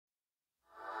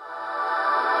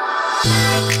Boy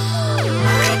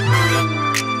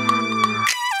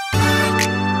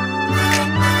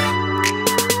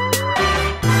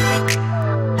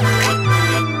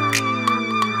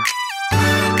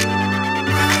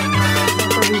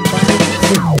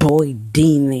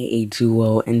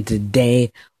Demon820, and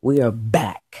today we are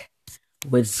back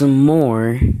with some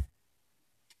more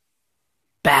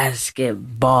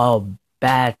basketball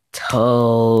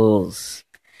battles.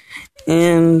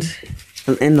 And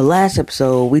in the last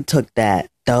episode, we took that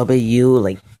W,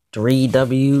 like 3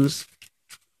 W's,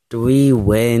 3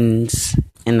 wins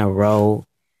in a row.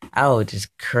 I was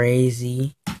just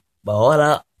crazy.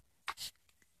 But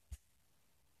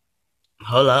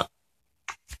hold up.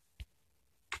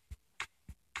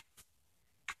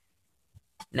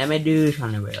 Let me do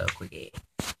something real quick.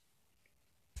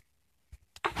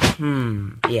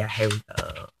 Yeah, here we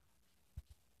go.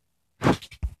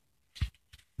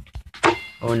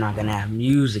 We're not gonna have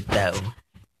music though.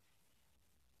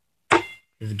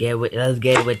 Let's get with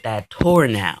that tour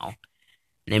now.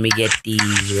 Let me get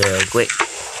these real quick.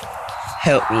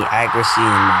 Help me accuracy in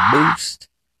my boost.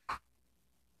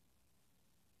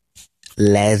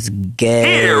 Let's go.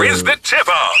 Here is the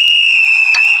tip-off.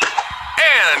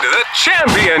 And the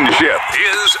championship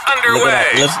is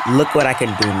underway. Look what I can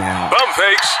do now. Bump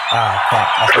fakes. Oh,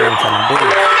 crap. That's what I'm trying to do.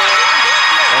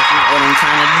 That's what I'm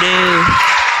trying to do.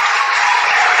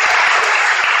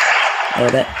 Oh,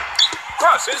 that.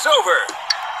 Cross is over.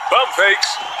 Bump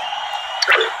fakes.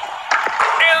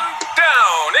 And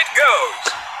down it goes.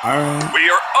 Alright. We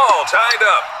are all tied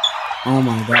up. Oh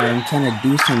my god, I'm trying to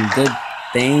do some good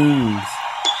things.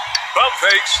 Bump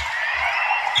fakes.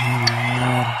 Oh my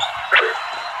god.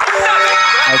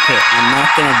 Okay, I'm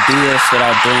not gonna do this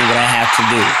without doing what I have to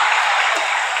do.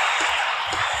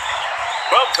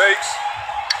 Bump fakes.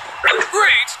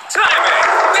 Great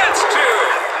timing. That's 2.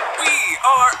 We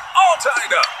are all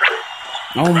tied up.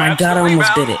 Oh my god, I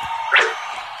almost did it.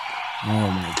 Oh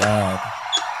my god.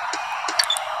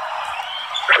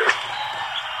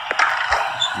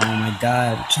 Oh my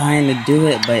god, I'm trying to do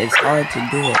it, but it's hard to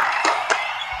do it.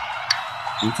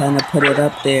 I'm trying to put it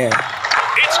up there.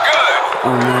 It's good.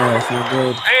 Oh no, it's not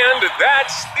good. And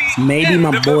that's the Maybe end my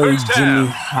of the boy first Jimmy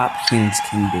half. Hopkins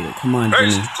can do it. Come on, Jimmy.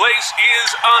 First place is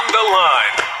on the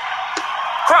line.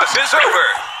 Cross is over.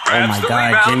 Oh my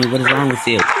god, Jimmy, what is wrong with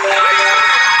you?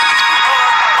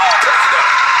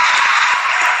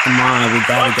 Come on, we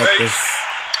gotta get this.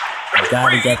 We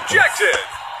gotta get this. Rejected.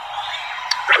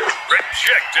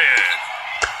 Rejected.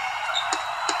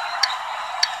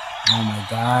 Oh my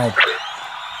god.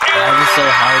 Why is it so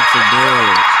hard to do?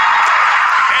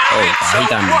 Oh god, he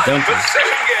got me dunking.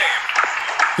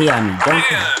 He got me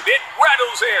dunking. And it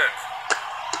rattles in.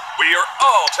 We are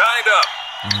all tied up.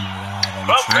 Oh my god,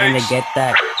 I'm trying to get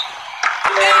that.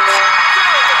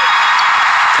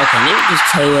 Okay, let me just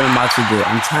tell you what I'm about to do.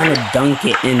 I'm trying to dunk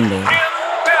it in there.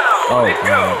 Oh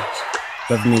god.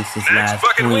 What makes this last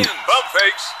point?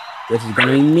 This is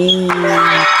gonna be me.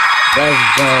 Let's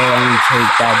go and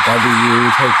take that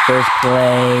W, take first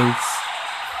place.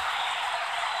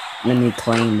 Let me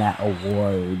claim that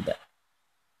award.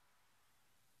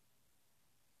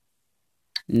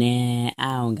 Nah, I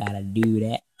don't gotta do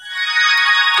that.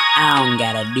 I don't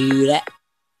gotta do that.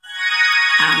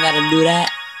 I don't gotta do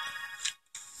that.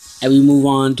 And we move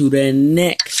on to the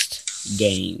next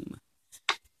game.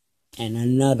 And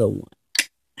another one.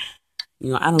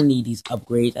 You know, I don't need these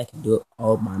upgrades. I can do it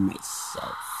all by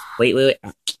myself. Wait.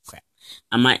 Oh, crap.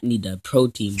 I might need the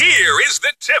protein. Here is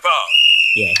the tip-off.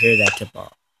 Yeah, here's that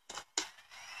tip-off.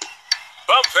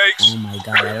 Bump fakes. Oh my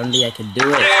god, I don't think I can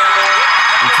do it.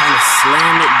 I'm trying to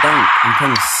slam it dunk. I'm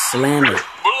trying to slam it.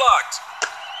 Blocked.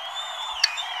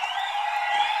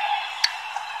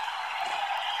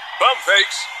 Bump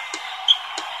fakes.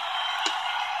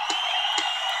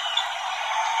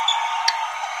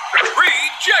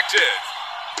 Rejected.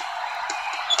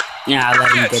 Yeah, I let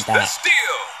him get The that.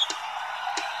 steal.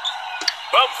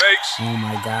 Bump fakes. Oh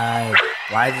my god.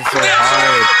 Why is it so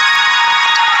hard?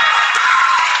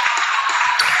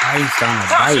 Christ on a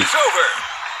Cross bike. is over.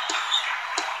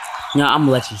 No, I'm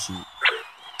gonna let you shoot.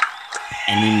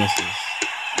 And he misses. To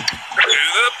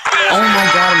the basket. Oh my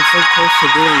god, I'm so close to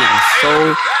doing it. I'm so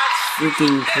And that's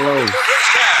freaking the end of close. the first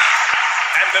half.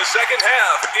 And the second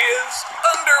half is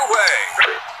underway.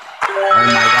 Oh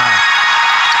my god.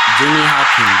 Jimmy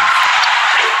Hopkins.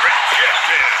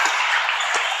 Rejected.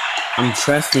 I'm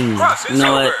trusting you. Cross You is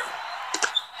know over. what?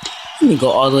 Let me go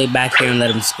all the way back here and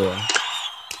let him score.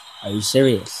 Are you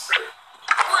serious?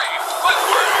 Great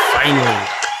footwork. Finally.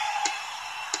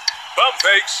 Bump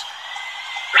fakes.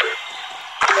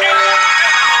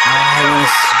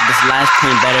 This last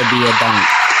point better be a dunk.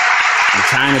 I'm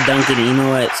trying to dunk it. You know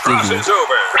what? Excuse me. Crosses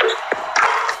over.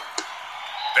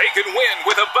 They can win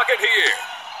with a bucket here.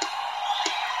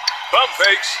 Bump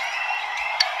fakes.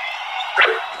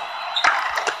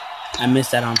 I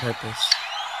missed that on purpose.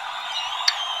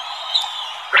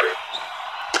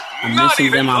 I'm Not missing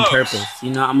even them on close. purpose.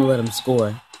 You know, I'm gonna let them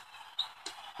score.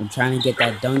 I'm trying to get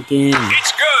that dunk in.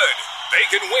 It's good. They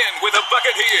can win with a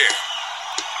bucket here.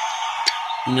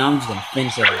 You know, I'm just gonna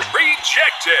finish it.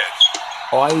 Rejected.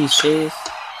 Oh, are you serious?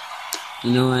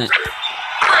 You know what?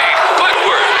 Great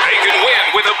footwork. They can win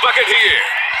with a bucket here.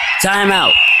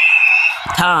 Timeout.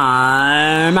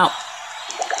 Timeout.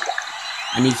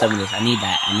 I need some of this. I need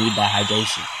that. I need that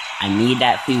hydration. I need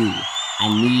that fuel. I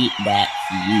need that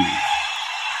fuel.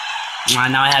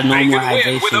 Now I have no They more can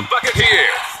win with a hydration. bucket here.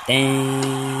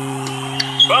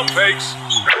 Damn. Bump fakes.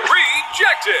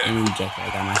 Rejected. And rejected. I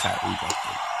got my shot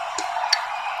rejected.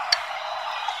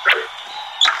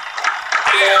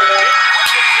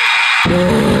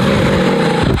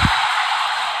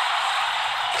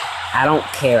 I don't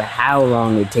care how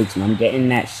long it takes me. I'm getting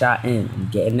that shot in. I'm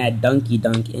getting that dunky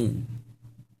dunk in.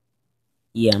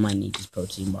 Yeah, I might need this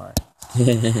protein bar.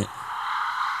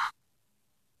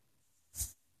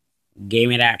 Give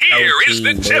me that protein. Here is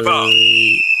the tip-off.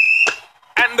 boy.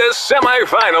 And the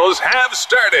semifinals have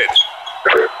started.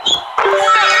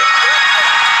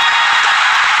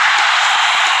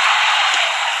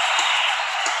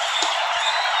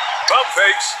 Bump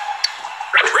fakes.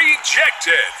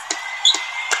 Rejected.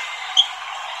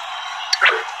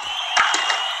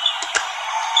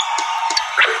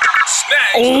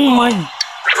 Snags the Oh ball my!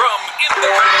 from in the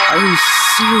paint. Are you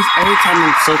serious? Every time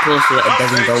I'm so close to it, it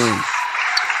doesn't go in.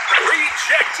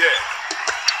 Rejected.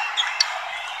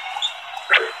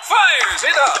 Fires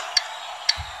it up.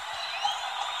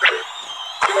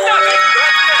 Nothing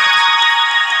but net.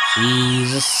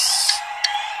 Jesus.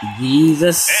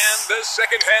 Jesus. And the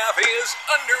second half is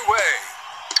underway.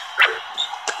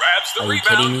 Grabs the Are you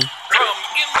kidding rebound me? from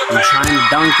in the I'm trying paint.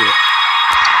 to dunk it.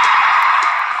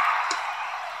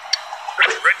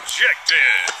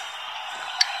 Rejected.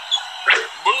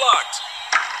 Blocked.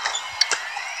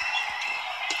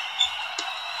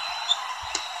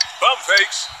 Bump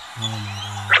fakes. Oh my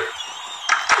god.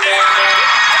 And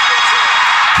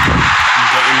I'm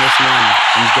getting this one.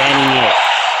 I'm getting it.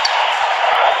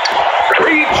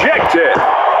 rejected.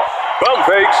 Bump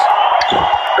fakes.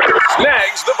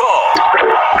 Snags the ball.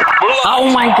 Blocked Oh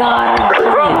my god.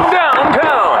 from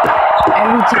downtown.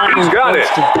 Every time He's I'm got close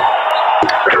it. to...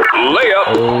 Layup.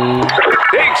 Oh.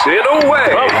 Takes it away.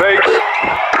 Bump fakes.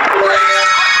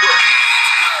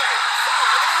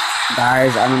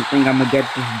 Guys, I don't think I'm gonna get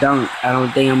this dunk. I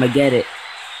don't think I'm gonna get it.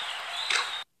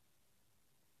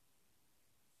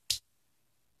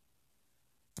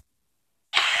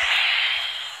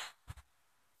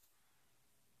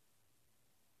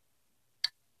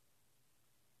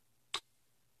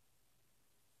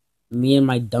 Me and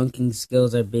my dunking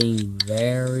skills are being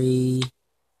very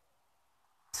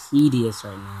tedious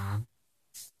right now.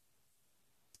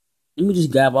 Let me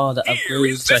just grab all the Here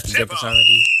upgrades is so I the can get this tip-off.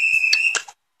 already.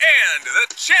 And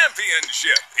the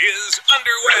championship is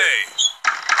underway.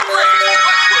 Great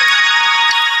footwork.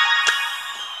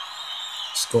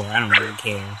 Score, I don't even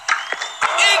care.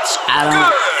 It's I good.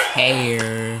 don't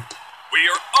care. We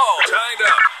are all tied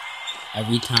up.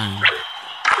 Every time.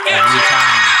 It's Every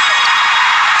time.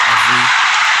 Every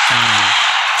time.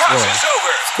 crosses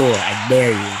over. Score, I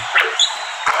dare you.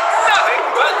 Nothing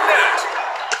but net.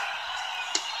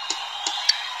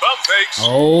 Bump fakes.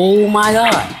 Oh my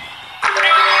god.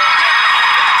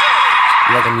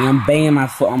 Look at me, I'm banging my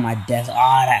foot on my desk.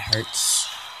 Oh, that hurts.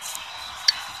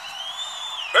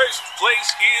 First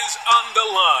place is on the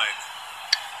line.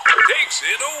 Takes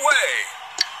it away.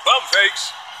 Bump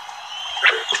fakes.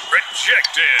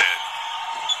 Rejected.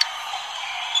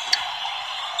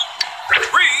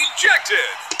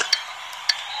 Rejected.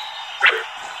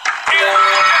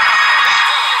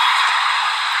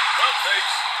 Bump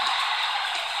fakes.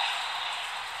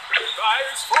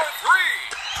 Fires for three.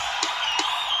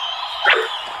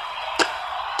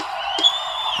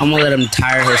 I'm gonna let him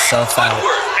tire herself out.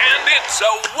 Footwork, and it's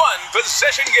a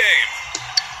one-possession game.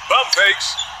 Bump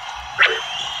fakes.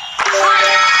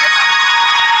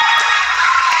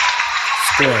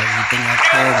 Score. You think I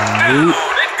care? Down Nope.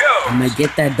 it goes. I'm gonna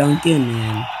get that dunk in,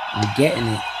 man. I'm getting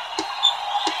it.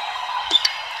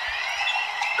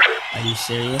 Are you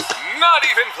serious? Not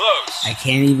even close. I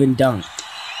can't even dunk.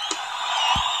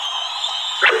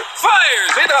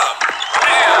 Fires it up.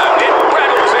 And it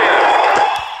rattles in.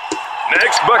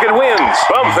 Next bucket wins.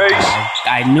 Bump fakes.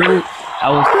 I knew I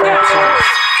was that close.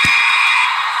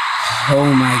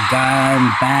 Oh my god,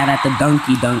 I'm bad at the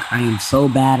donkey dunk. I am so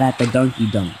bad at the donkey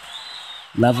dunk.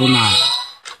 Level 9.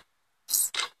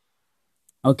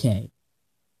 Okay.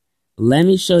 Let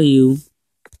me show you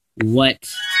what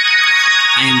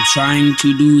I am trying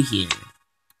to do here.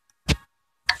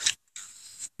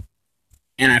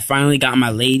 And I finally got my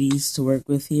ladies to work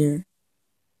with here.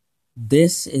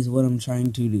 This is what I'm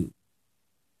trying to do.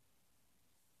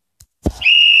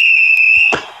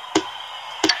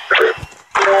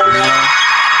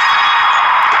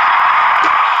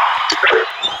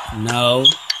 No.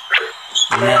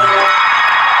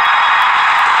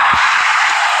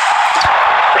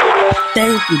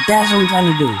 Thank you. That's what I'm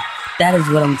trying to do. That is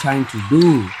what I'm trying to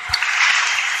do.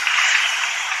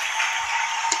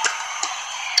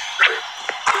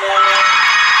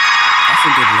 That's a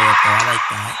good layup though. I like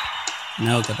that.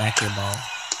 No, get back to your ball.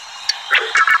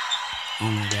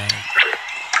 Oh my god.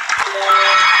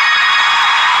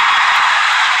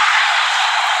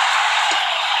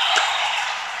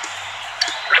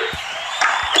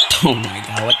 Oh my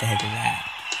god, what the heck is that?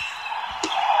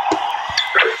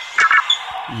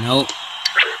 Nope.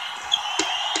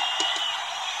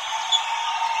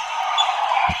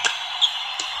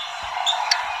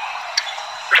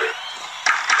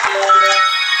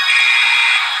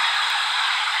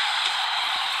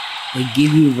 They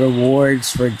give you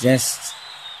rewards for just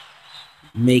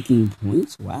making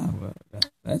points? Wow,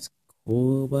 that's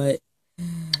cool, but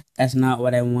that's not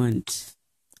what I want.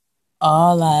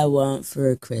 All I want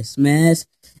for Christmas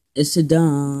is to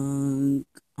dunk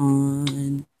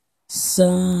on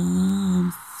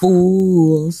some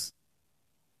fools.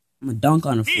 I'm gonna dunk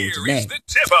on a fool today.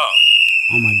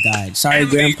 Oh my god. Sorry,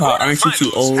 Grandpa, aren't you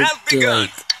too old to like...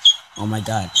 Oh my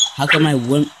god. How come my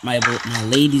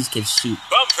ladies can shoot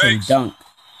and dunk,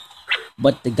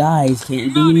 but the guys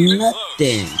can't do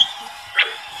nothing?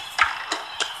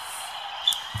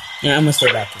 Yeah, I'm gonna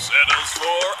stay back here. Settles for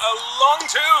a long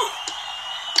two.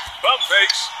 Bump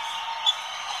fakes.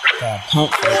 God,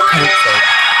 pump fake.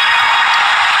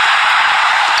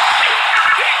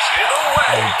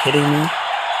 Are you kidding me?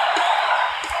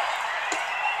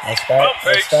 I start.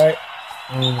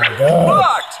 Oh my god.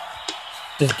 Blocked.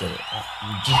 Just get it.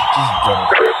 Just get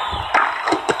it.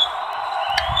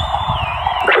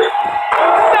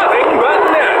 Nothing but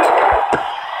net.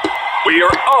 We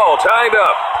are all tied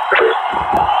up.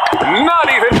 Not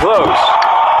even close.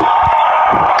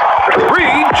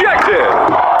 Rejected.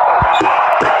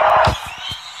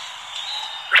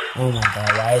 Oh my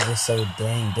god, why is this so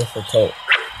dang difficult?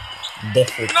 Not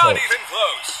even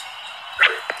close.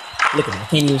 Look at me, I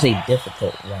can't even say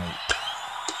difficult right.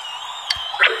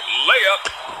 Layup.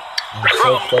 I'm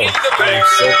so close. I'm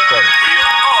so close. We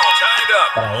are all tied up.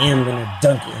 But I am gonna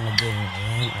dunk it in the game.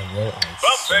 I will. I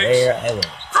swear I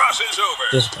will. Crosses over.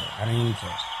 Just go. I don't even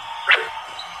care.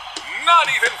 Not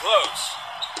even close.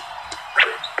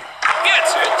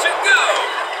 Gets it to go.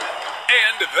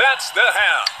 And that's the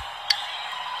half.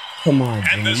 Come on,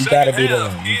 Jimmy. You gotta be the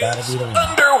one. You gotta be the one.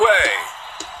 Underway.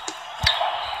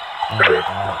 Oh my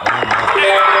god.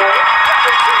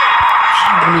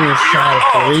 I haven't even shot a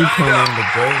 3-pointer in the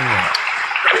game yet.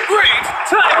 Great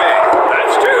timing.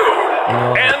 That's two.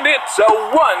 And it's a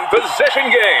one-possession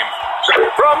game.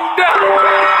 From downtown.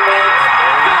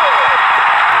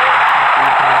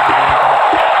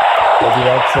 Would you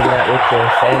like some that with your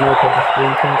sandwich with the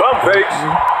 3-point? Bump fakes.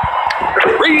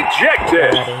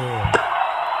 Rejected.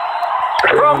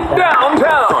 From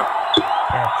downtown.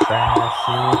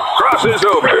 Crosses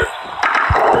over.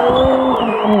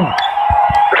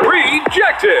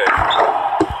 Rejected.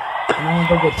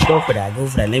 Go for that.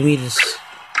 Let me just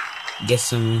get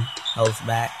some health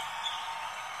back.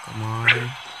 Come on.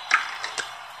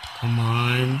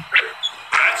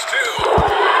 That's two.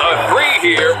 A three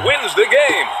here wins the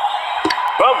game.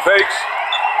 Bump fakes.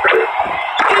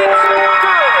 It's good.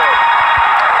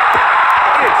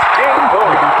 It's game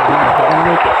point.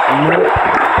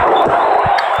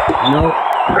 Nope.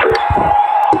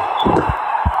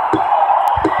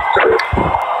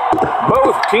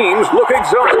 Both teams look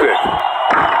exhausted.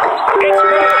 It's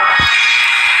good.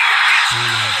 Oh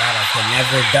my god, I can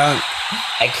never dunk.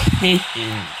 I can't.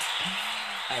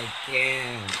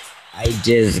 I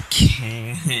just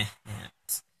can't.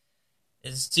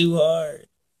 It's too hard.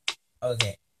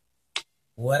 Okay.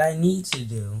 What I need to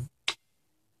do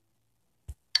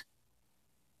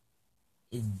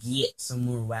is get some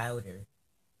more water.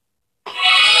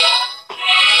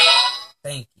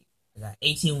 Thank you. I got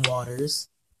 18 waters,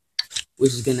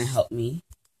 which is gonna help me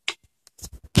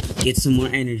get some more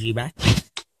energy back.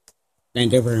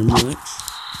 Thank you very much.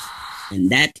 And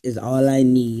that is all I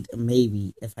need.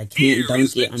 Maybe if I can't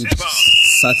dunk it, I'm just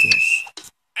suckish.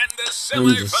 And the I'm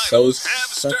just so semifinals have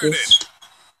started. suckish.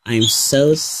 I'm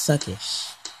so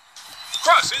suckish.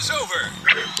 Cross is over.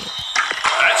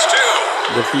 That's two.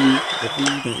 Good for you. Good for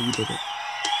you. Don't you did it.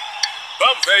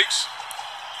 Bump fakes.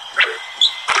 And it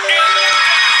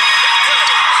goes.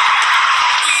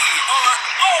 We are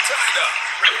all tied up.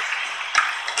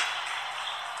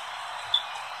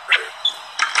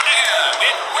 And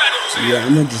it rattles in. Yeah,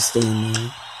 I'm gonna just stay in there.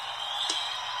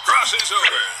 Cross is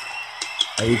over.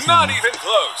 Every Not time. even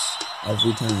close.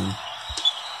 Every time.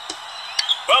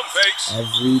 Bump fakes.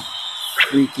 Every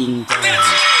freaking time. That's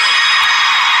two.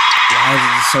 Why is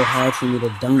it so hard for me to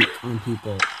dunk on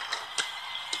people?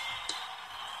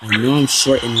 I know I'm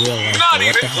short in real life, Not but what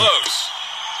even the heck? close.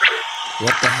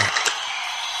 What the heck?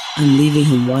 I'm leaving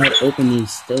him wide open and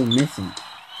he's still missing.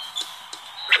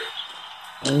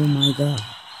 Oh my god.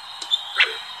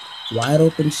 Wide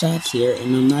open shots here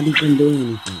and I'm not even doing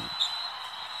anything.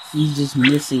 He's just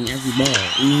missing every ball.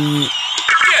 You know what?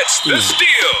 Gets the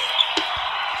steal.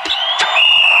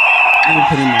 I'm gonna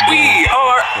put in my We ball.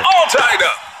 are all tied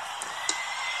up.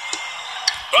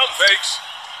 Bump fakes.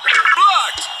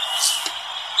 Blocked.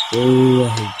 Oh, I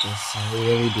hate this. I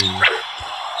really do.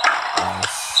 I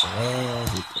swear I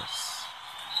hate this.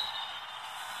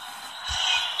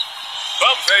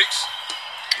 Bump fakes.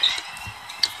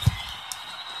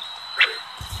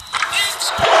 It's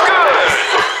good.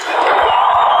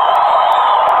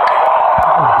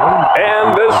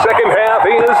 And the second half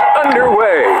is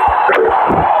underway.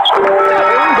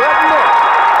 Nothing but net.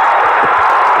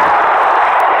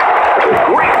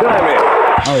 Great timing.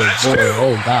 Oh boy,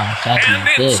 oh gosh, that's And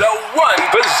not good. it's a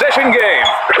one-possession game.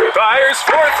 Fires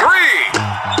for three.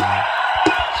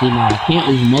 See, now I can't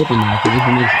leave him open now because if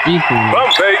he makes 3 points,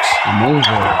 Bump fakes. I'm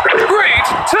over. Great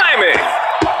timing.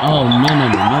 Oh, no.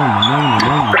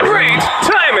 Great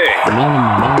timing. No.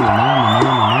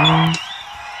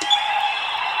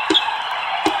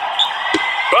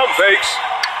 Bump fakes.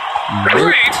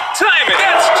 Great timing.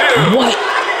 That's two. What?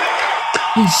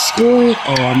 He scored?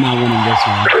 Oh, I'm not winning this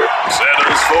one.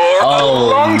 Settles for a Oh,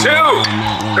 long no, two. I'm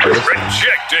not winning this one.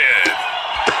 Rejected.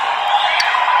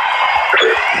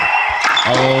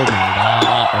 Oh my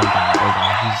god. Oh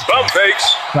god. He's Bump fakes.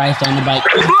 Christ on the bike.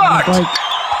 Blocked.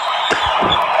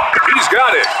 He's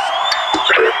got it.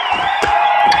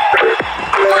 They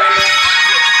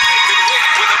can win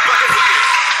with a bucket here.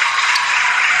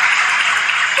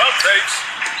 Bump fakes.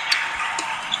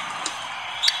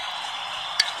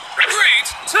 Great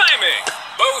timing.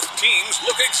 Both teams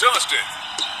look exhausted.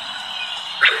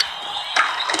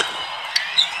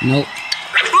 Nope.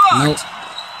 Blocked.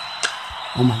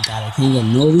 Oh my god, I can't get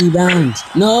no rebounds.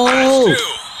 No! Two.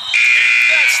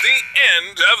 That's the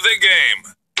end of the game.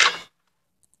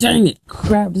 Dang it,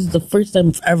 crap, this is the first time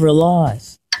I've ever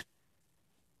lost.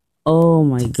 Oh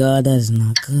my god, that is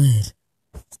not good.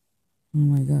 Oh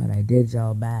my god, I did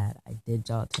y'all bad. I did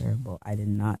y'all terrible. I did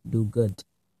not do good.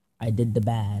 I did the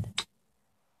bad.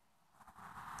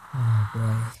 Oh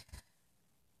boy.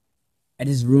 I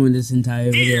just ruined this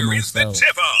entire video Here is the myself.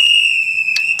 tip-off.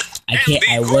 I can't,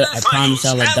 I promise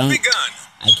y'all I dunk.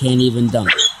 I can't even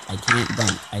dunk. I can't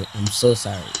dunk. I'm so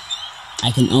sorry.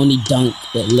 I can only dunk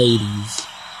with ladies.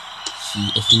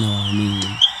 If you know what I mean.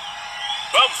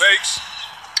 Bump fakes.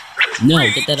 No,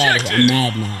 get that out of here. I'm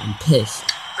mad now. I'm pissed.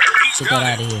 Get that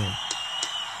out of here.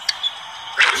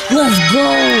 Let's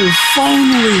go!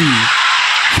 Finally!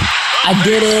 I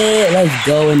did it! Let's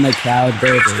go, and the crowd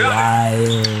goes wild.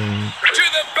 To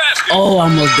the basket. Oh, I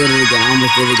almost did it again. But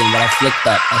I flicked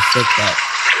up.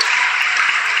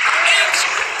 It's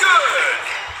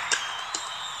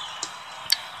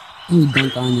good. You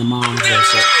dunk on your mom.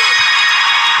 That's two. And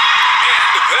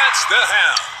that's the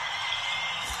half.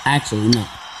 Actually, no.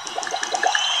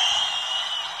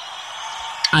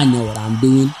 I know what I'm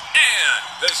doing. And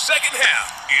the second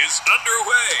half is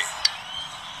underway.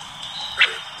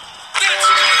 That's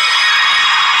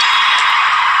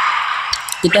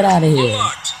Get that out of here.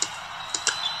 blocked.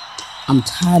 I'm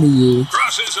tired of you.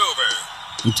 Crosses over.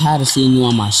 I'm tired of seeing you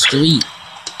on my street.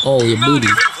 Oh, your Not booty.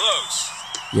 even close.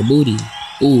 Your booty.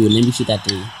 Ooh, let me shoot that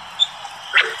three.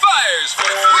 Fires for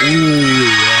three. Ooh,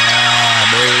 yeah,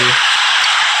 baby.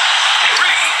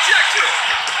 Rejected.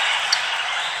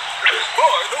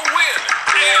 For the win.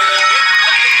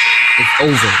 And It's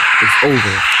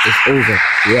over.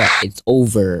 Yeah, it's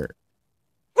over.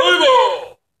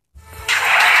 Volleyball.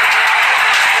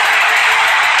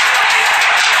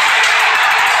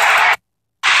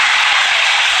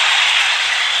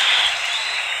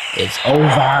 It's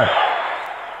over.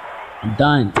 I'm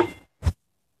done.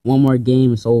 One more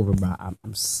game, it's over, bro. I'm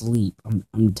asleep.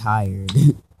 I'm tired.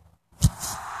 Here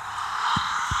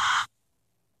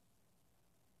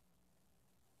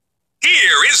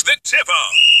Here is the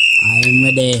tip-off. I am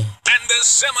ready. And the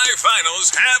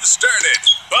semifinals have started.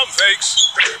 Bump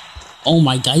fakes. Oh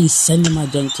my god, he's sending my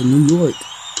junk to New York.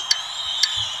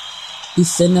 He's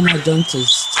sending my junk to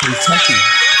Kentucky.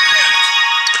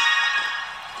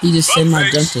 He just sent my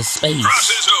junk to space.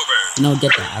 Crosses over. No,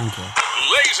 get that. I don't care.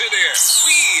 Lays it in.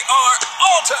 We are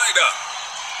all tied up.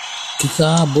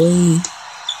 Kika, boy.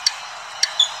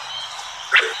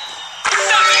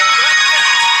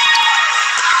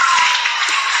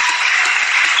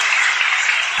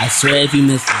 I swear if you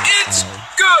miss it. It's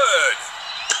good.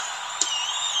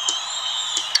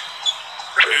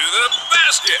 To the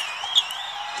basket.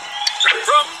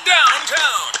 From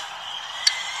downtown.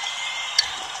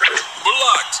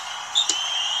 Blocked.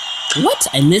 What?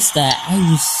 I missed that. I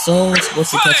was so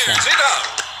supposed to catch Fires that. it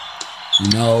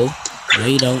up. No. No,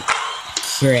 you don't.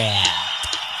 Crap.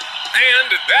 And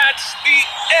that's the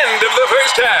end of the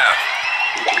first half.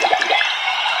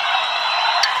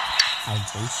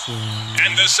 Hydration.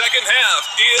 And the second half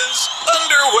is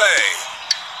underway.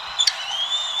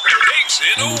 Takes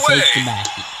it And he away. takes the back.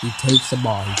 He takes the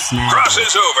ball. He snaps it.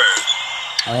 Crosses over.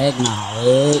 Egg now.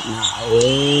 Egg now.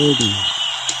 Egg now.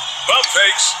 Bump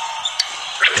fakes.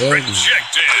 Egg now.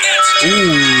 Rejected. It's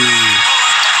Ooh.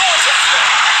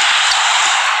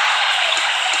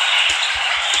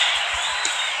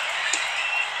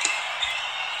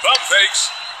 Bump fakes.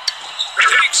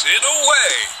 Takes it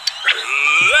away.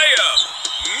 Layup.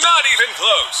 Not even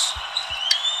close.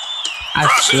 I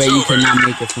Crosses swear you over. cannot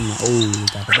make it from the. Oh,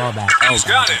 got the ball back. Oh, He's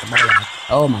God, got got it. the ball back.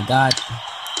 Oh, my God.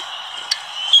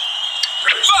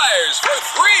 Fires for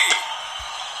three.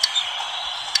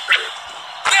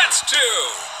 That's two.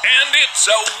 And it's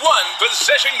a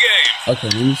one-possession game. Okay,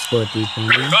 let me score 3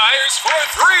 points. Fires for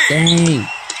three. Dang.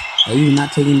 Are you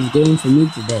not taking this game from me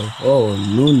today? Oh,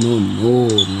 no, no, no. No,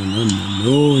 no, no, no,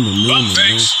 no, no, Bump no,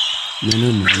 fakes. no,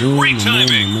 no, no, no, Great no, no,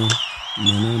 timing. no, no,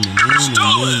 no, no, no, no,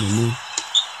 Stolen. no, no.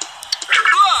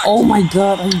 Blocked. Oh, my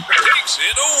God. Takes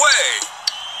it away.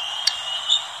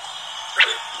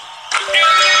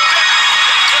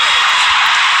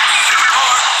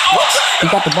 He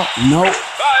got the ball. No.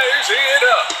 Fires it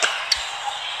up.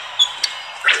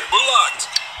 Blocked.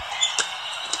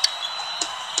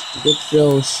 Get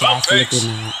your shot fakes.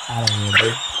 looking out of here, bro.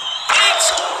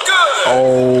 It's good.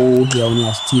 Oh, he only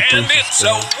has 2 And points to it's a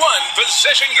score.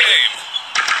 one-possession game.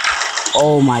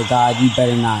 Oh my God, you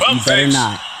better not. You Bump better fakes.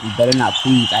 not. You better not,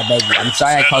 please. I beg you. I'm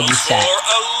sorry I called you Settles Shaq. for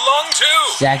a long two.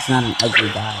 Shaq's not an ugly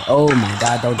guy. Oh my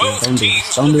God, don't do Both this. Don't do teams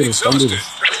this. Don't do look this. Don't do exhausted.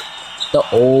 this. The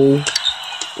oh.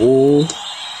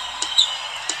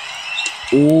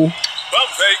 Bump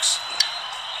fakes.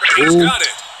 He's Ooh. got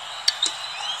it.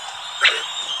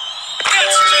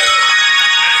 That's two.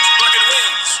 Next bucket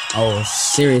wins. Oh,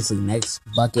 seriously, next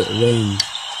bucket wins.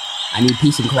 I need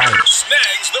peace and quiet.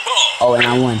 Snags the ball. Oh, and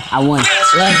I won. I won.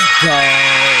 Let's go.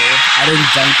 I didn't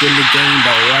dunk in the game,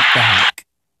 but what the heck?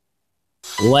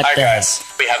 What the heck?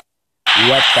 We have.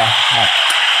 What the heck?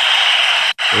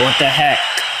 What the heck?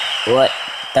 What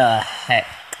the heck?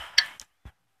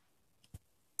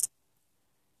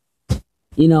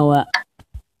 You know what?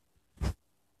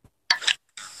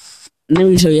 Let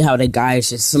me show you how the guys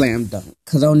should slam dunk.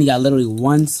 Because I only got literally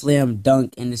 1 slam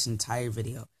dunk in this entire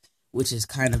video. Which is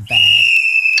kind of bad.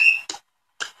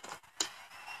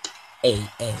 Hey.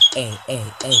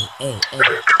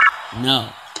 No.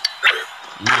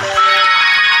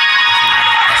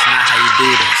 That's not how you do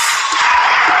this.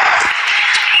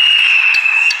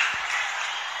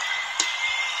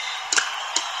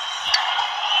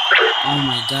 Oh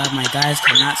my God, my guys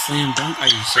cannot slam dunk. Are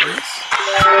you serious?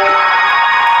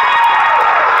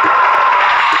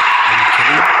 Are you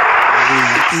kidding? Are you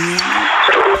looking at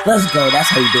me? Let's go. That's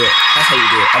how you do it. That's how you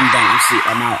do it. I'm done. I'm sleep.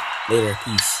 I'm out. Later.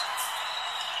 Peace.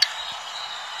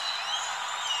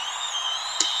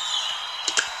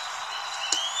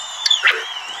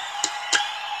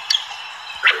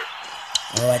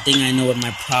 Oh, I think I know what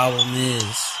my problem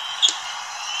is.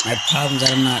 My problem is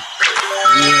that I'm not...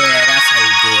 Yeah, that's how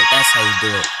you do it. That's how you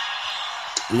do it.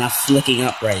 I'm not flicking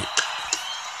up right.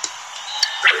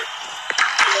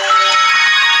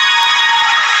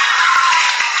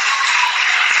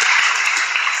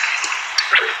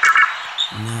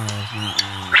 No, it's not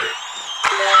right.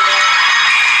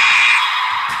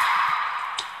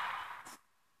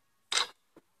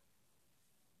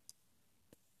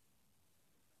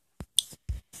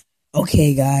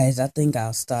 Okay, guys, I think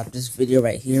I'll stop this video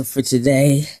right here for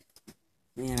today.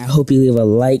 And I hope you leave a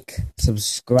like,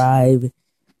 subscribe,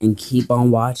 and keep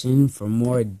on watching for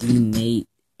more D Nate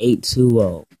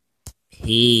 820.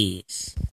 Peace.